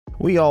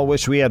We all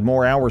wish we had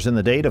more hours in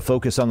the day to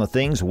focus on the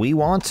things we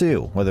want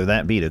to, whether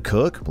that be to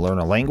cook, learn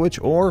a language,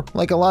 or,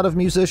 like a lot of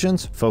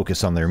musicians,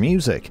 focus on their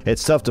music.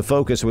 It's tough to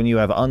focus when you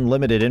have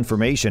unlimited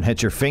information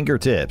at your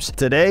fingertips.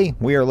 Today,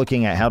 we are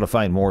looking at how to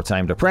find more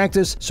time to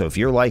practice, so if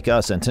you're like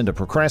us and tend to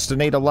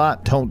procrastinate a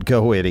lot, don't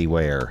go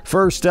anywhere.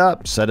 First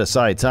up, set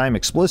aside time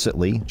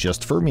explicitly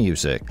just for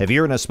music. If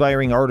you're an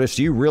aspiring artist,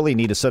 you really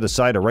need to set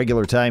aside a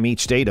regular time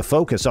each day to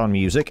focus on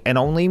music and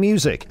only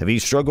music. If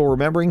you struggle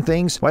remembering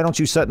things, why don't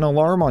you set an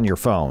alarm on your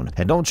phone?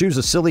 And don't choose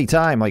a silly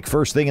time like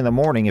first thing in the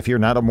morning if you're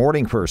not a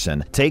morning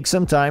person. Take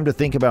some time to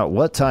think about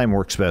what time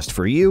works best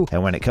for you,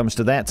 and when it comes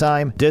to that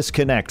time,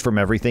 disconnect from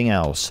everything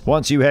else.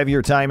 Once you have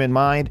your time in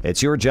mind,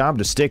 it's your job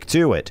to stick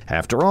to it.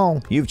 After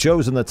all, you've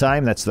chosen the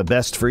time that's the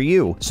best for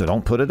you, so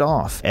don't put it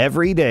off.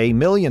 Every day,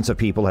 millions of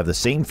people have the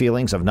same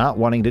feelings of not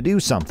wanting to do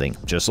something.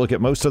 Just look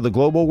at most of the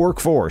global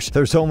workforce.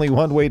 There's only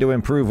one way to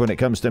improve when it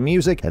comes to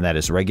music, and that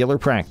is regular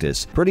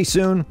practice. Pretty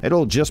soon,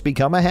 it'll just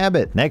become a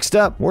habit. Next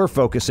up, we're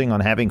focusing on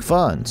having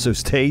fun, so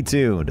stay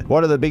tuned.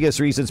 One of the biggest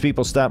reasons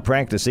people stop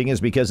practicing is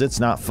because it's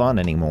not fun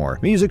anymore.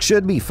 Music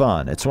should be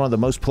fun. It's one of the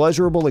most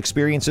pleasurable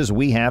experiences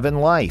we have in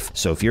life.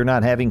 So if you're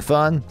not having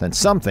fun, then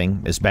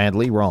something is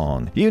badly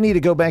wrong. You need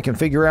to go back and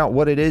figure out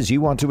what it is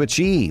you want to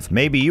achieve.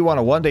 Maybe you want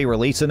to one day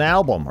release an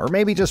album, or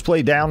maybe just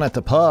play down at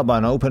the pub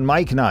on open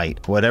mic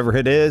night. Whatever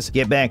it is,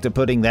 get back to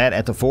putting that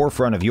at the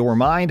forefront of your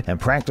mind, and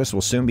practice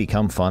will soon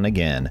become fun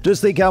again.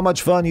 Just think how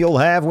much fun you'll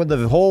have when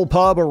the whole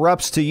pub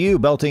erupts to you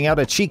belting out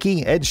a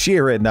cheeky Ed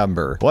Sheeran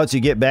number. Once you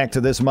get back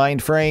to this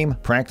mind frame,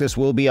 practice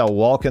will be a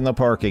walk in the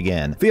park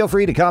again. Feel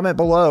free to comment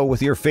below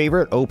with your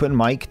favorite open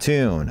mic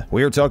tune.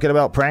 We're talking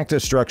about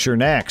practice structure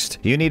next.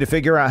 You need to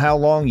figure out how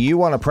long you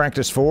want to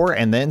practice for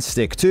and then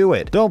stick to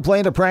it. Don't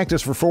plan to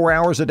practice for 4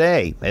 hours a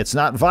day. It's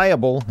not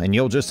viable, and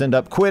you'll just end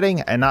up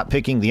quitting and not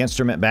picking the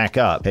instrument back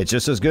up. It's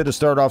just as good to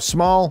start off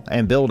small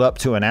and build up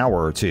to an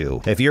hour or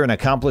two. If you're an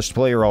accomplished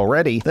player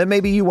already, then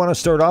maybe you want to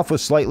start off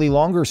with slightly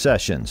longer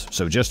sessions.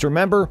 So just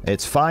remember,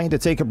 it's fine to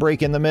take a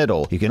break in the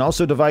middle. You can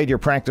also divide your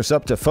practice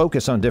up to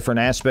focus on different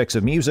aspects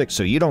of music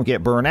so you don't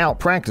get burnt out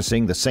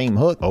practicing the same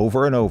hook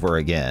over and over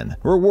again.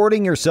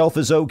 Rewarding yourself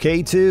is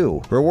okay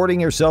too. Rewarding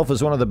yourself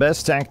is one of the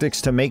best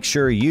tactics to make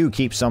sure you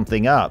keep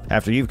something up.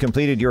 After you've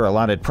completed your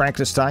allotted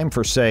practice time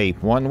for, say,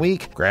 1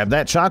 week, grab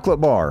that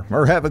chocolate bar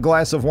or have a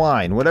glass of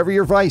wine. Whatever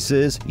your vice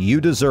is,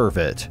 you deserve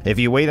it. If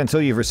you wait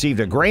until you've received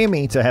a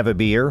Grammy to have a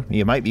beer,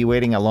 you might be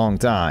waiting a long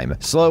time.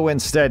 Slow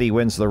and steady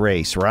wins the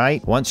race,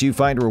 right? Once you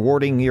find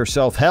rewarding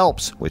yourself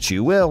helps, which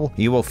you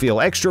will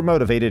feel extra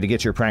motivated to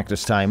get your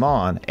practice time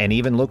on and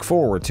even look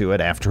forward to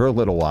it after a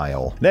little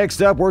while.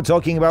 Next up, we're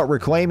talking about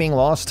reclaiming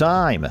lost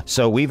time.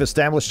 So we've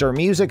established our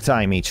music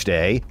time each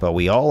day, but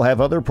we all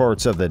have other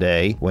parts of the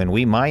day when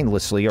we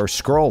mindlessly are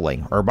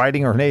scrolling or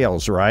biting our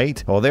nails,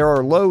 right? Well, there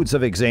are loads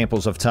of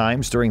examples of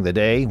times during the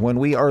day when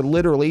we are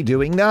literally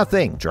doing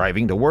nothing,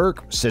 driving to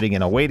work, sitting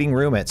in a waiting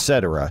room,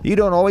 etc. You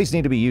don't always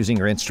need to be using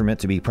your instrument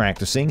to be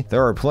practicing.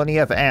 There are plenty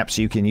of apps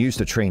you can use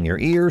to train your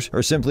ears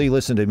or simply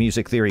listen to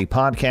music theory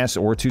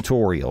podcasts or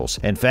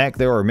tutorials. In fact,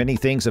 there are many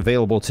things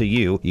available to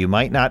you. You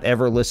might not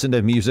ever listen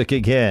to music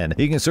again.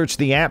 You can search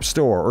the App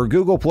Store or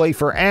Google Play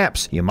for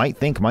apps you might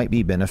think might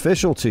be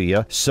beneficial to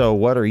you. So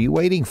what are you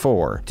waiting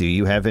for? Do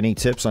you have any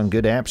tips on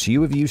good apps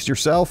you have used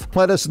yourself?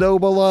 Let us know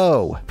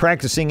below.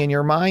 Practicing in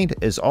your mind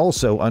is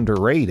also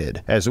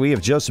underrated. As we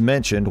have just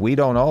mentioned, we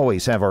don't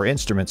always have our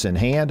instruments in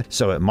hand,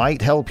 so it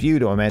might help you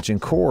to imagine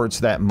chords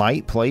that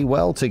might play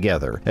well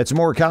together. It's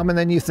more common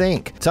than you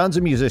think. Tons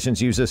of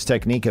musicians use this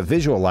technique of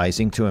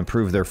visualizing to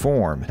improve their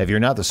form. If you're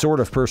not the sort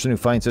of person who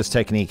finds this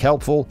technique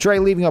helpful, try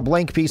leaving a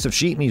blank piece of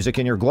sheet music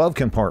in your glove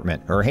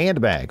compartment or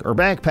handbag or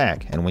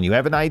backpack, and when you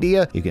have an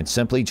idea, you can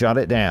simply jot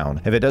it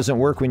down. If it doesn't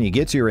work when you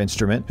get to your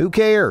instrument, who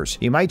cares?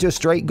 You might just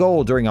strike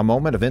gold during a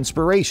moment of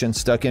inspiration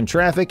stuck in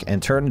traffic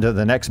and turn into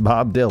the next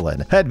Bob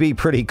Dylan. That'd be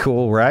pretty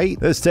cool, right?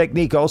 This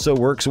technique also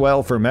works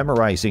well for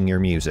memorizing your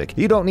music.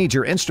 You don't need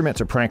your instrument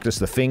to practice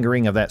the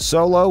fingering of that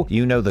solo.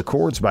 You know the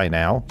chords by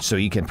now, so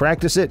you can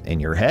practice it in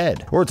your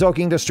head. We're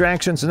talking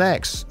distractions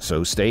next,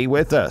 so stay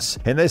with us.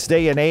 In this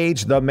day and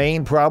age, the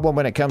main problem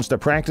when it comes to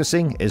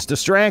practicing is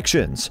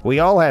distractions. We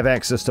all have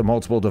access to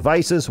multiple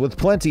devices with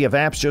plenty of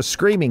apps just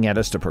screaming at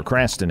us to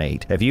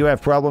procrastinate. If you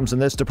have problems in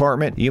this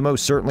department, you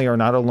most certainly are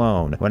not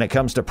alone. When it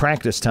comes to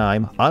practice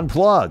time,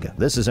 unplug.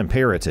 This is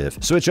imperative.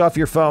 Switch off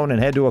your phone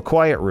and head to a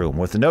quiet room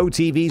with no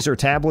TVs or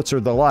tablets or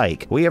the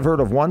like. We have heard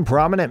of one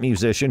prominent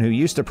musician who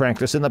used to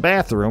practice in the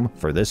bathroom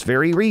for this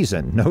very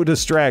reason. No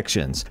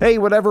distractions. Hey,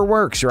 whatever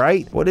works,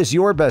 right? What is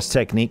your best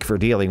technique for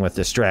dealing with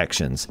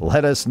distractions?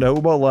 Let us know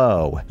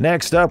below.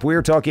 Next up,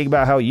 we're talking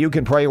about how you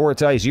can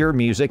prioritize your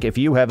music if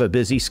you have a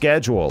busy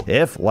schedule.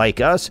 If,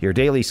 like us, your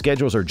daily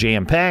schedules are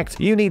jam-packed,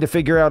 you need to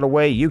figure out a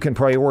way you can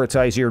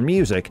prioritize your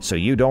music so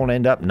you don't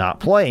end up not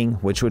playing,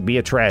 which would be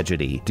a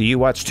tragedy. Do you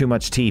watch too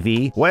much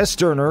TV?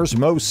 Westerners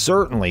most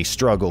certainly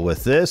struggle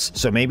with this,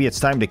 so maybe it's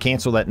time to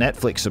cancel that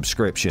Netflix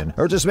subscription,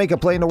 or just make a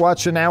plan to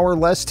watch an hour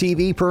less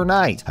TV per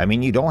night. I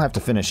mean, you don't have to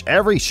finish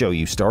every show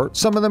you start.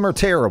 Some of them are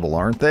terrible,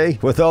 aren't they?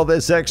 With all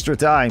this extra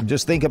time,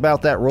 Just think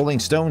about that Rolling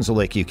Stones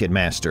lick you could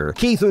master.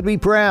 Keith would be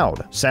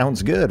proud.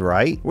 Sounds good,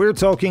 right? We're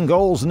talking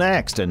goals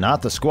next, and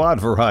not the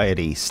squad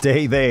variety.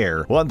 Stay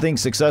there. One thing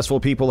successful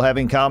people have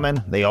in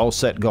common, they all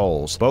set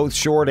goals, both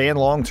short and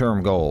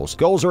long-term goals.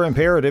 Goals are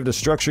imperative to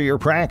structure your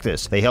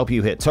practice. They help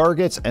you hit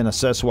targets and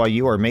assess why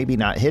you are maybe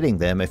not hitting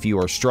them if you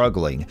are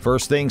struggling.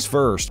 First things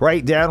first,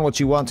 write down what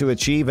you want to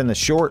achieve in the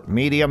short,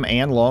 medium,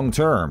 and long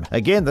term.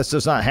 Again, this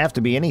does not have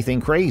to be anything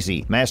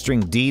crazy.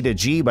 Mastering D to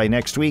G by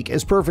next week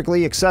is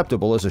perfectly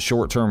acceptable as a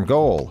short-term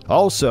goal.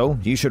 Also,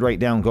 you should write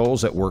down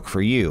goals that work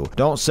for you.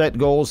 Don't set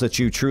goals that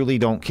you truly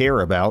don't care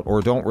about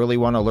or don't really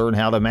want to learn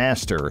how to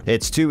master.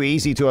 It's too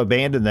easy to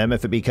abandon them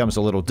if it becomes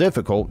a little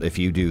difficult if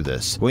you do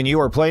this. When you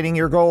are planning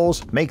your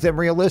goals, make them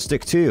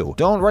realistic too.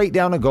 Don't write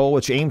down a goal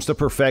which aims to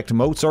perfect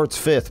Mozart's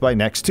Fifth by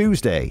next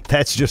Tuesday.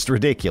 That's just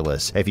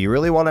ridiculous. If you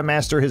really want to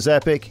master his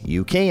epic,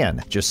 you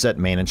can. Just set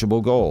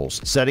manageable goals.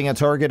 Setting a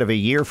target of a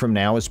year from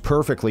now is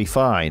perfectly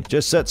fine.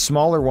 Just set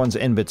smaller ones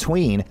in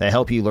between that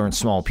help you learn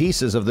small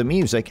pieces of the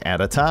music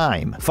at a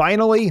time.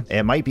 Finally,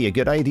 it might be a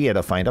good idea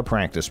to find a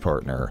practice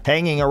partner.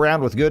 Hanging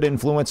around with good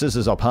influences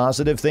is a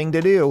positive thing to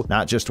do,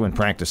 not just when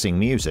practicing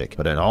music,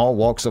 but in all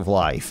walks of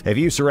life. If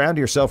you surround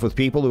yourself with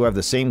people who have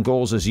the same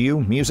goals as you,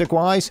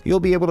 music-wise,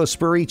 you'll be able to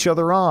spur each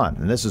other on,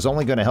 and this is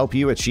only going to help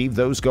you achieve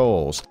those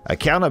goals.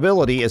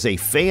 Accountability is a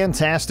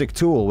fantastic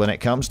tool when it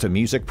comes to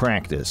music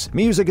practice.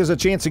 Music is a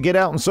chance to get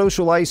out and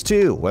socialize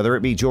too, whether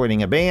it be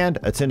joining a band,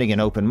 attending an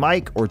open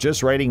mic, or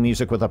just writing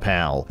music with a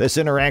pal. This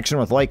interaction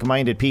with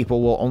like-minded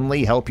people will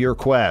only help your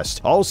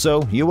quest.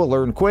 Also, you will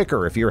learn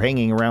quicker if you're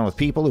hanging around with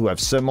people who have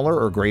similar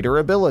or greater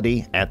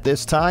ability at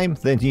this time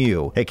than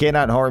you. It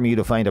cannot harm you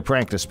to find a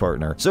practice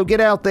partner, so get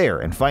out there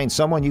and find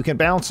someone you can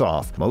bounce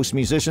off. Most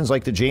musicians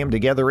like to jam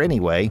together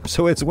anyway,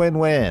 so it's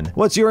win-win.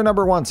 What's your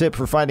number one tip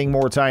for finding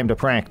more time to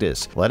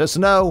practice? Let us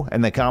know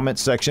in the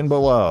comments section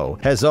below.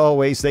 As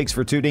always, thanks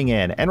for tuning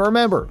in, and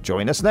remember,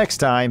 join us next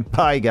time.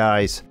 Bye,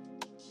 guys.